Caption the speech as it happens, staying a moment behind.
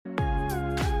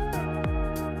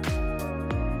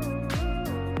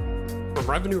From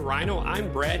Revenue Rhino,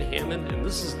 I'm Brad Hammond, and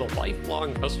this is the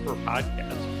Lifelong Customer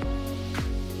Podcast.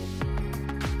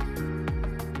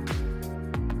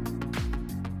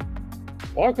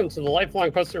 Welcome to the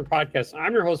Lifelong Customer Podcast.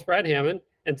 I'm your host, Brad Hammond,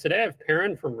 and today I have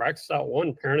Perryn from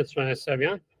REX.one. Perryn, it's nice to have you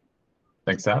on.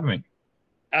 Thanks for having me.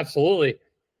 Absolutely.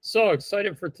 So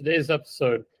excited for today's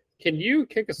episode. Can you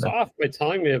kick us off by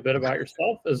telling me a bit about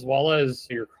yourself as well as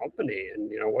your company and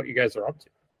what you guys are up to?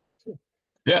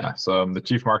 Yeah, so I'm the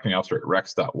Chief Marketing Officer at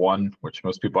REX.one, which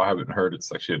most people haven't heard.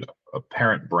 It's actually a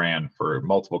parent brand for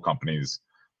multiple companies.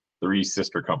 3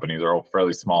 sister companies are all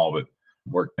fairly small, but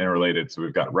work interrelated. So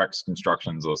we've got Rex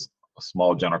Constructions, a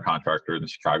small general contractor in the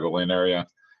Chicagoland area.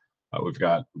 We've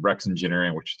got Rex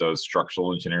Engineering, which does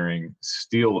structural engineering,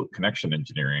 steel connection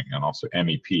engineering, and also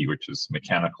MEP, which is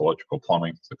mechanical, electrical,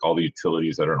 plumbing. So all the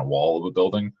utilities that are in a wall of a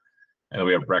building. And then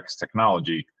we have Rex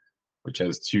Technology, which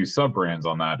has 2 sub-brands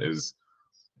on that, is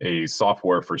a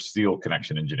software for steel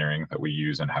connection engineering that we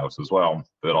use in-house as well.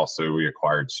 But also we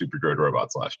acquired Super Grid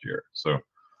Robots last year. So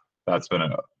that's been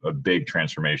a big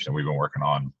transformation we've been working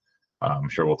on. I'm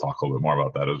sure we'll talk a little bit more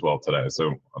about that as well today.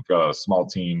 So I've got a small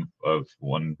team of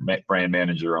 1 brand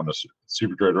manager on the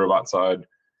Super Grid Robot side,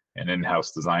 an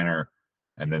in-house designer,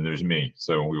 and then there's me.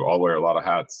 So we all wear a lot of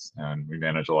hats and we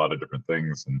manage a lot of different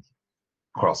things and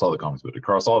across all the companies. But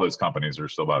across all those companies,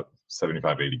 there's still about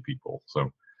 75, 80 people.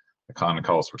 So the kind of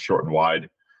calls for short and wide,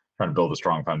 trying to build a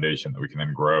strong foundation that we can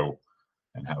then grow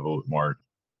and have a little bit more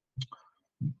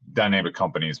dynamic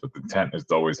companies. But the intent is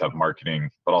to always have marketing,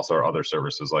 but also our other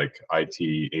services like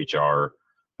IT, HR,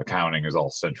 accounting is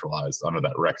all centralized under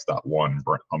that REX.one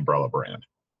umbrella brand.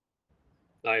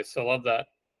 Nice. I love that.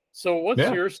 So what's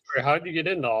your story? How did you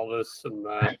get into all this and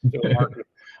doing marketing?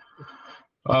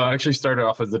 I actually started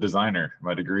off as a designer.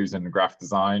 My degree's in graphic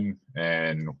design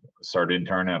and started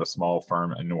interning at a small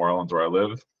firm in New Orleans where I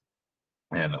live.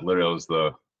 And literally I was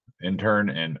the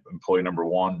intern and employee number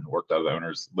 1, worked out of the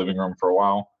owner's living room for a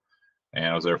while. And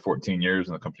I was there 14 years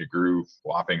and the company grew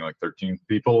whopping like 13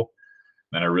 people.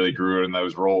 And I really grew in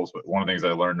those roles. But one of the things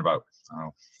I learned about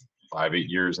 5, 8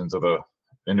 years into the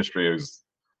industry is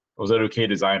I was an okay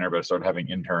designer, but I started having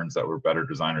interns that were better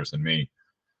designers than me.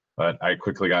 But I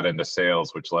quickly got into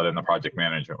sales, which led into project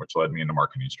management, which led me into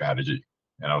marketing strategy.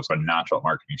 And I was a natural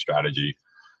marketing strategy.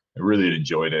 I really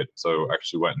enjoyed it. So I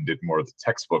actually went and did more of the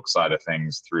textbook side of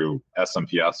things through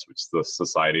SMPS, which is the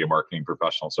Society of Marketing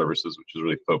Professional Services, which is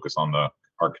really focused on the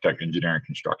architect, engineering,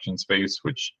 construction space,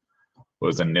 which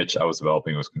was a niche I was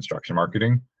developing, was construction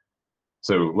marketing.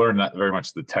 So learned that very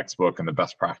much the textbook and the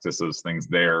best practices, things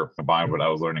there, combined with what I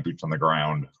was learning boots on the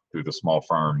ground through the small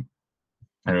firm.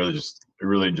 I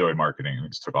really enjoyed marketing and it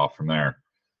just took off from there.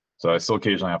 So I still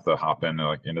occasionally have to hop in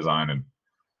like InDesign and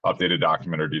update a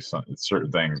document or do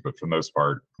certain things, but for the most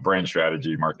part, brand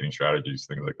strategy, marketing strategies,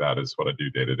 things like that is what I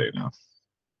do day to day now.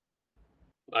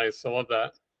 Nice. I love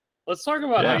that. Let's talk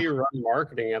about how you run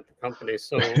marketing at the company.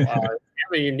 So you have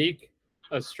a unique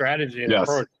strategy and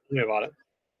approach. Tell me about it.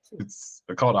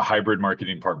 I call it a hybrid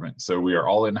marketing department. So we are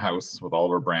all in-house with all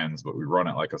of our brands, but we run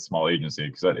it like a small agency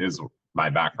because that is my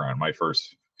background. My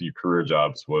first few career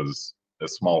jobs was a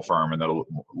small firm and then a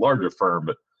larger firm,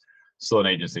 but still an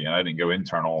agency. And I didn't go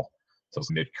internal until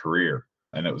mid-career.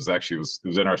 And it was interesting.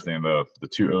 The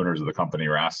 2 owners of the company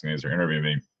were asking me as they're interviewing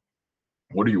me,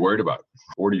 what are you worried about?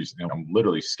 I'm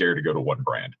literally scared to go to one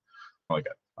brand. Like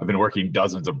I've been working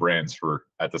dozens of brands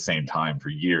at the same time for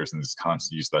years, and just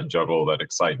constantly used that juggle, that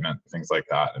excitement, things like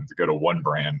that. And to go to one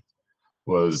brand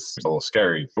was a little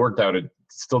scary. It worked out. It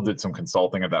still did some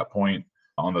consulting at that point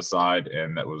on the side,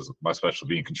 and that was my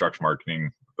specialty in construction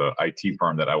marketing. The IT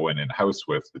firm that I went in-house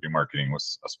with to do marketing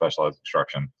was a specialized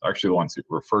construction. Actually, the ones who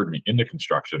referred me into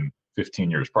construction 15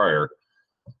 years prior.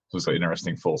 So it was an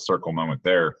interesting full circle moment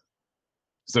there.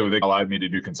 So they allowed me to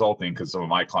do consulting because some of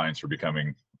my clients were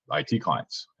becoming IT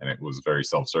clients, and it was very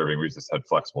self-serving. We just had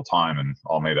flexible time and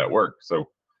all made that work. So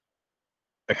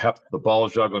I kept the ball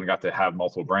juggling, got to have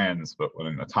multiple brands, but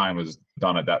when the time was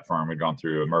done at that firm, we'd gone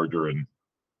through a merger and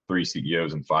 3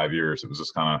 CEOs in 5 years. It was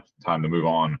just kind of time to move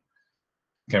on.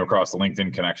 Came across the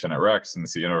LinkedIn connection at Rex, and the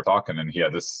CEO were talking, and he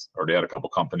already had a couple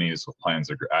companies with plans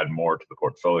to add more to the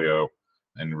portfolio.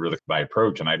 And really my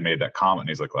approach, and I'd made that comment, and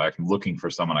he's like, well, I'm looking for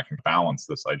someone I can balance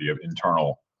this idea of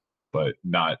internal, but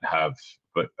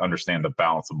understand the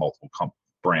balance of multiple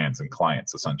brands and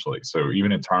clients, essentially. So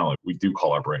even internally, we do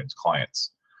call our brands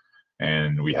clients.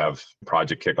 And we have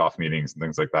project kickoff meetings and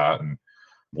things like that. And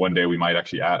one day we might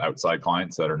actually add outside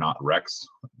clients that are not Rex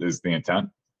is the intent.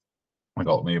 I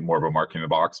call it more of a marketing in the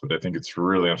box, but I think it's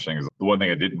really interesting is the one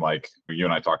thing I didn't like, you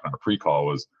and I talked on our pre-call,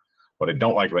 was what I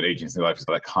don't like about agency life is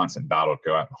that constant battle to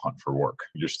go out and hunt for work.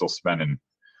 You're still spending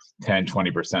 10,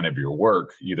 20% of your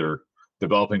work, either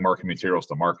developing marketing materials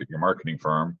to market your marketing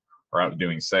firm or out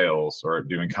doing sales or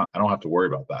doing, I don't have to worry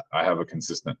about that. I have a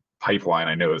consistent pipeline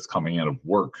I know is coming in of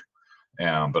work.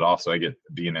 But also I get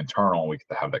being internal, we get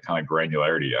to have that kind of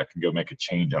granularity. I can go make a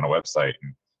change on a website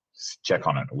and check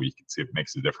on it in a week and see if it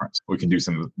makes a difference. We can do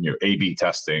some, A/B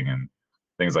testing and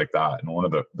things like that. And one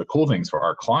of the cool things for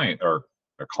our clients,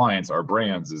 our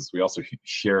brands, is we also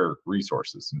share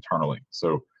resources internally.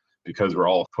 So because we're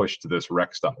all pushed to this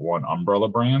REX.one umbrella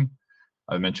brand,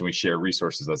 I mentioned we share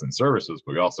resources as in services,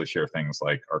 but we also share things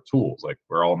like our tools. Like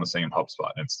we're all in the same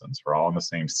HubSpot instance. We're all in the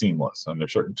same Seamless. And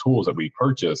there's certain tools that we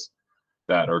purchase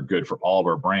that are good for all of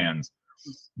our brands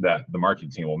that the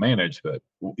marketing team will manage, but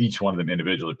each one of them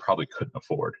individually probably couldn't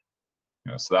afford.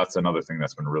 So that's another thing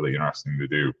that's been really interesting to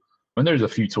do. And there's a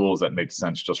few tools that make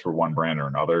sense just for one brand or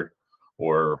another,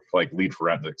 or like lead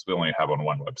forensics, we only have on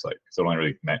one website. So it only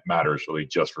really matters really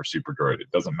just for SuperDroid.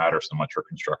 It doesn't matter so much for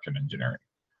construction engineering.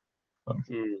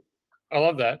 I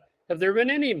love that. Have there been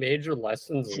any major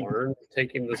lessons learned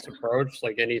taking this approach?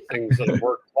 Like any things that have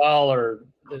worked well, or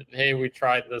hey, we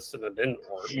tried this and it didn't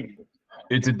work?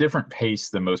 It's a different pace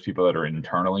than most people that are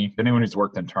internally. Anyone who's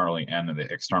worked internally and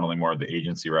externally more of the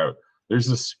agency route, there's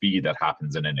a speed that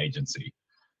happens in an agency.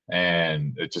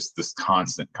 And it's just this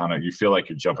constant kind of, you feel like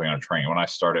you're jumping on a train. When I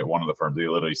started at one of the firms, they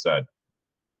literally said,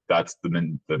 that's the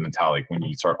mentality when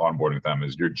you start onboarding them,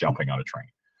 is you're jumping on a train,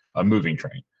 a moving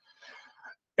train.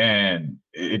 And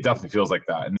it definitely feels like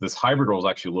that. And this hybrid role is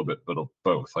actually a little bit of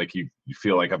both. Like you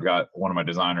feel like I've got one of my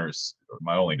designers,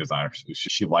 my only designer,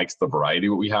 she likes the variety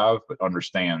what we have, but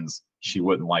understands she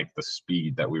wouldn't like the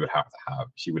speed that we would have to have.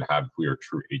 She would have if we were a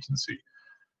true agency.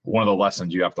 One of the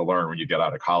lessons you have to learn when you get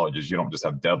out of college is you don't just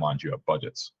have deadlines, you have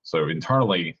budgets. So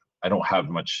internally, I don't have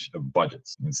much of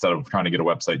budgets. Instead of trying to get a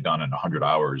website done in 100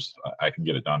 hours, I can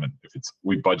get it done. And if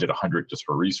we budget 100 just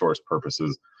for resource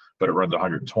purposes, but it runs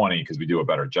 120 because we do a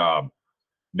better job,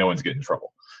 no one's getting in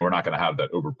trouble. We're not going to have that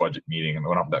over budget meeting, and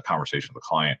we don't have that conversation with the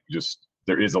client.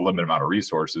 There is a limited amount of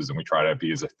resources, and we try to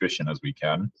be as efficient as we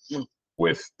can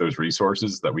with those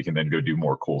resources that we can then go do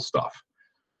more cool stuff.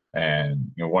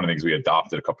 And one of the things we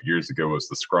adopted a couple of years ago was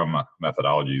the Scrum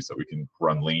methodologies that we can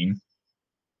run lean.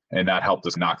 And that helped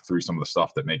us knock through some of the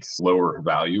stuff that makes lower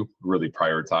value, really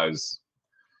prioritize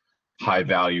high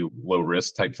value, low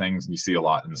risk type things. You see a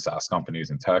lot in the SaaS companies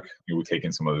and tech. We've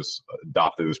taken some of those,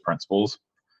 adopted those principles.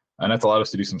 And that's allowed us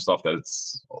to do some stuff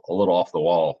that's a little off the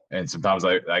wall. And sometimes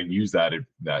I use that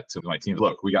to my team.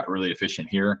 Look, we got really efficient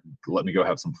here. Let me go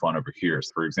have some fun over here.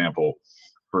 So for example,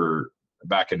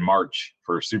 back in March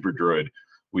for SuperDroid,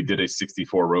 we did a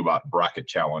 64 robot bracket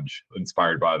challenge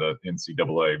inspired by the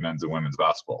NCAA men's and women's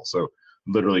basketball. So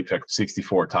literally picked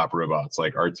 64 top robots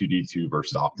like R2D2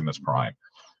 versus Optimus Prime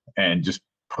and just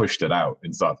pushed it out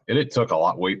and stuff. And it took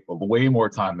way more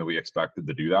time than we expected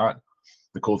to do that.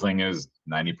 The cool thing is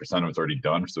 90% of it's already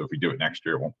done. So if we do it next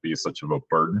year, it won't be such of a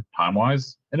burden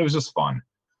time-wise. And it was just fun.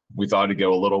 We thought it'd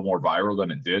go a little more viral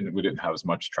than it did. We didn't have as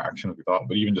much traction as we thought,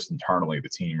 but even just internally, the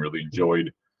team really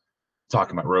enjoyed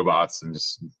talking about robots and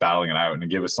just battling it out, and it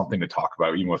gave us something to talk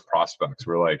about, even with prospects.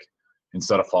 We're like,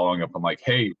 instead of following up, I'm like,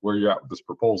 hey, where you at with this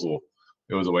proposal?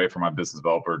 It was a way for my business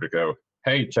developer to go,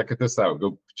 hey, check this out.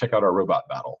 Go check out our robot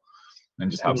battle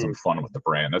and just have some fun with the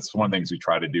brand. That's one of the things we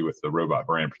try to do with the robot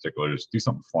brand in particular, is do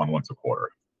something fun once a quarter.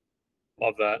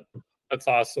 Love that. That's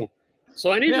awesome.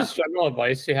 So any just general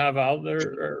advice you have out there,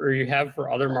 or you have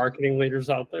for other marketing leaders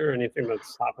out there? Anything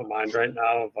that's top of mind right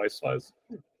now, advice-wise?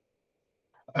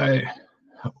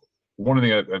 One of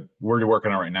the things we're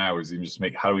working on right now is even just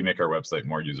how do we make our website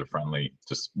more user-friendly?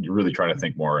 Just you really try to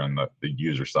think more on the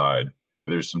user side.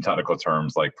 There's some technical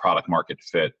terms like product market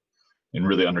fit and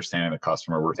really understanding the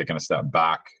customer. We're taking a step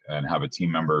back and have a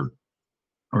team member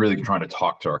really trying to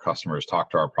talk to our customers, talk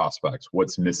to our prospects,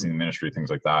 what's missing in the industry, things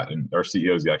like that. And our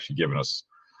CEO is actually giving us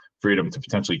freedom to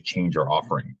potentially change our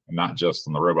offering, and not just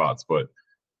on the robots, but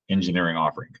engineering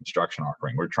offering, construction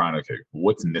offering. We're trying to, okay,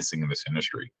 what's missing in this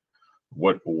industry?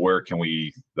 Where can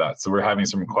we that? So we're having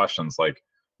some questions like,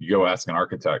 you go ask an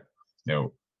architect,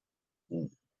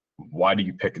 why do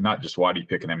you pick an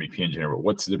MEP engineer, but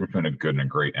what's the difference between a good and a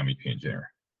great MEP engineer?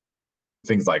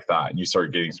 Things like that. And you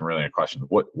start getting some really good questions.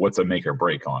 What's a make or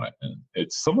break on it?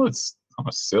 And some of it's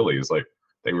almost silly. It's like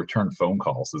they return phone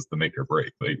calls as the make or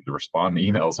break. They respond to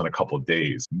emails in a couple of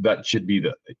days. That should be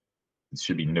it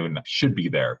should be known, that should be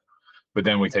there. But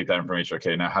then we take that information,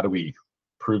 okay, now how do we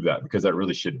prove that? Because that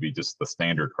really should be just the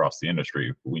standard across the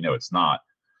industry. We know it's not.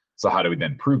 So how do we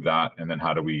then prove that? And then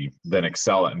how do we then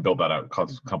excel it and build that out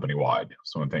company-wide?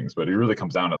 Some of the things. But it really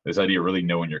comes down to this idea of really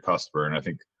knowing your customer. And I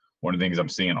think one of the things I'm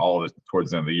seeing all of this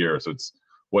towards the end of the year, so it's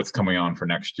what's coming on for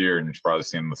next year, and you're probably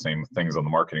seeing the same things on the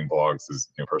marketing blogs is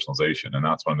personalization. And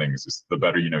that's one of the things is the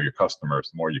better you know your customers,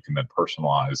 the more you can then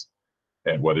personalize.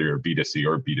 And whether you're B2C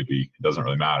or B2B, it doesn't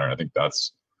really matter. And I think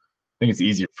it's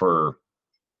easier for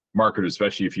marketers,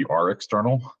 especially if you are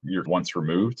external, you're once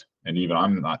removed. And even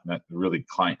I'm not really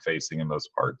client facing in those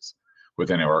parts with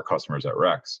any of our customers at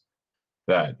REX,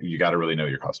 that you got to really know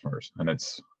your customers. And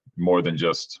it's more than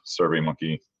just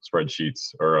SurveyMonkey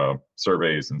spreadsheets or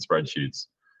surveys and spreadsheets.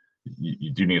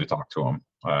 You do need to talk to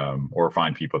them or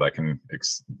find people that can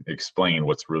explain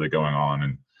what's really going on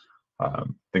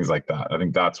and things like that. I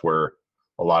think that's where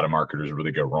a lot of marketers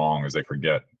really go wrong, is they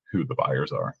forget who the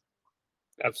buyers are.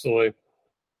 Absolutely.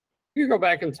 You go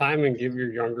back in time and give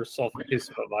your younger self a piece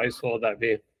of advice, what would that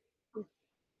be?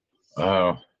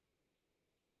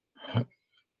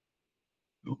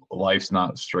 Life's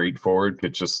not straightforward.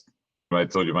 It's just, I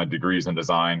told you my degree's in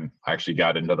design. I actually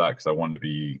got into that because I wanted to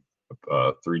be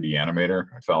a 3D animator.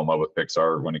 I fell in love with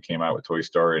Pixar when it came out with Toy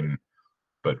Story,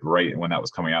 but right when that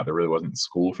was coming out, there really wasn't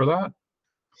school for that.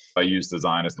 I used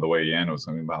design as the way in. It was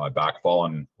something about my backfall.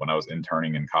 And when I was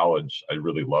interning in college, I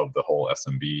really loved the whole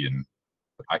SMB, and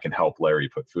I can help Larry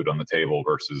put food on the table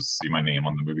versus see my name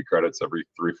on the movie credits every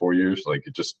 3-4 years. Like,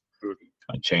 it just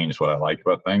changed what I liked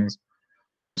about things.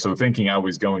 So thinking I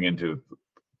was going into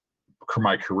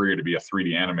my career to be a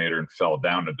 3D animator and fell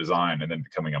down to design and then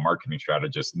becoming a marketing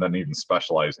strategist and then even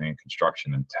specializing in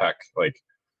construction and tech, like,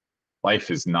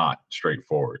 life is not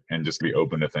straightforward, and just be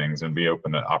open to things and be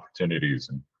open to opportunities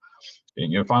and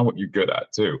find what you're good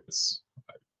at too.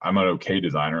 I'm an okay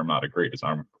designer. I'm not a great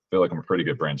designer. I feel like I'm a pretty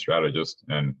good brand strategist,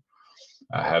 and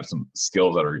I have some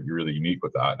skills that are really unique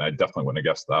with that. And I definitely wouldn't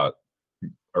have guessed that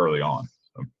early on.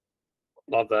 So.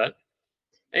 Love that.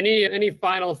 Any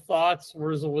final thoughts,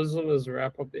 words of wisdom as we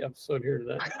wrap up the episode here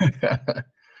today?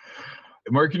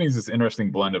 Marketing is this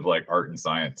interesting blend of like art and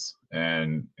science,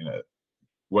 and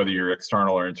whether you're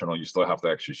external or internal, you still have to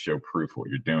actually show proof of what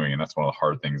you're doing. And that's one of the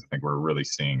hard things I think we're really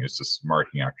seeing is just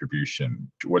marketing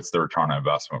attribution. What's the return on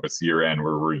investment? What's year end?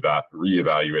 We're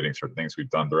reevaluating certain things we've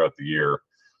done throughout the year,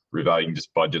 reevaluating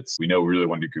just budgets. We know we really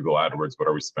want to do Google AdWords, but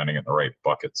are we spending it in the right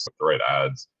buckets, the right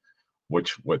ads?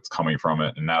 What's coming from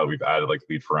it? And now that we've added like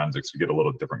lead forensics, we get a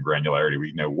little different granularity.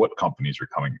 We know what companies are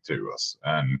coming to us.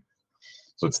 And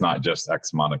so it's not just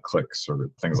X amount of clicks or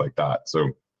things like that.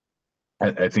 So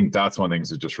I think that's one of the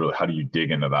things is just really, how do you dig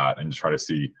into that and try to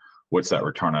see what's that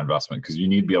return on investment? Because you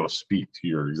need to be able to speak to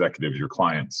your executives, your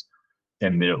clients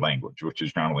in their language, which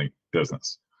is generally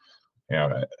business.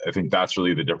 I think that's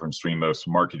really the difference between most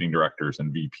marketing directors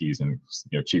and VPs and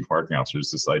chief marketing officers,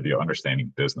 this idea of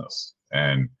understanding business.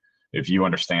 And if you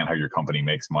understand how your company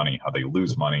makes money, how they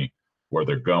lose money, where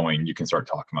they're going, you can start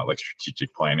talking about like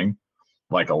strategic planning.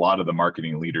 Like a lot of the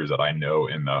marketing leaders that I know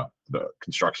in the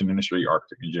construction industry,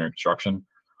 architect, engineering, construction,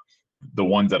 the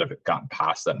ones that have gotten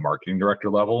past that marketing director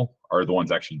level are the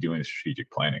ones actually doing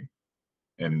strategic planning.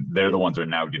 And they're the ones that are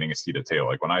now getting a seat at the table.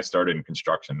 Like when I started in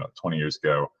construction 20 years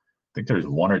ago, I think there's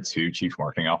 1 or 2 chief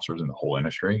marketing officers in the whole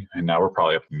industry. And now we're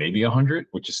probably up maybe 100,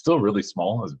 which is still really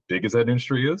small, as big as that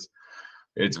industry is.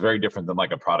 It's very different than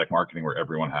like a product marketing where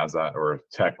everyone has that, or a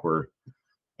tech where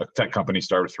a tech company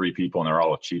started with 3 people and they're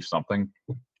all a chief something.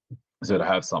 So to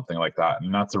have something like that.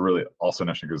 And that's a really also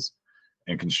interesting, because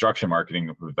in construction marketing,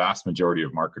 the vast majority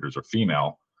of marketers are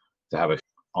female. To have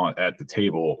at the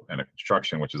table in a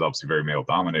construction, which is obviously very male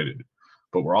dominated,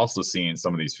 but we're also seeing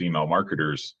some of these female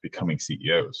marketers becoming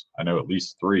CEOs. I know at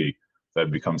least 3 that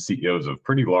have become CEOs of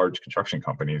pretty large construction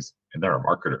companies, and they're a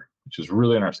marketer, which is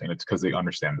really interesting. It's because they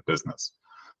understand the business.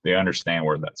 They understand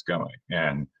where that's going.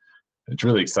 And it's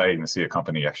really exciting to see a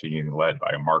company actually getting led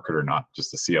by a marketer, not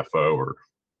just a CFO or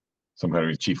some kind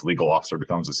of chief legal officer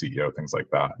becomes a CEO, things like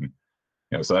that.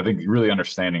 And so I think really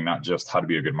understanding not just how to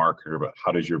be a good marketer, but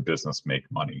how does your business make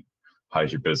money? How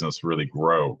does your business really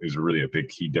grow is really a big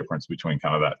key difference between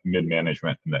kind of that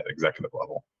mid-management and that executive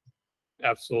level.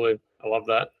 Absolutely. I love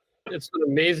that. It's been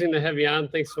amazing to have you on.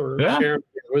 Thanks for sharing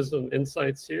your wisdom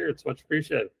insights here. It's much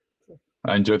appreciated.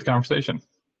 I enjoyed the conversation.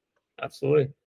 Absolutely.